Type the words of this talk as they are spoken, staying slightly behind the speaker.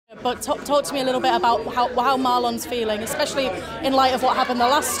but talk to me a little bit about how Marlon's feeling, especially in light of what happened the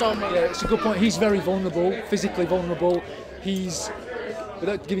last storm. Yeah, it's a good point. He's very vulnerable, physically vulnerable. He's,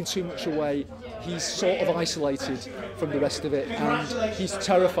 without giving too much away, he's sort of isolated from the rest of it, and he's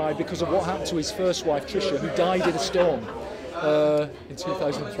terrified because of what happened to his first wife, Tricia, who died in a storm in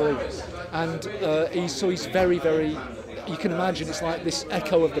 2003. And he's very, very, you can imagine it's like this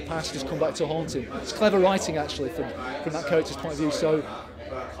echo of the past has come back to haunt him. It's clever writing, actually, from that character's point of view, so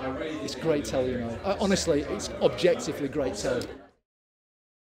it's great telly, you know. Honestly, it's objectively great telly.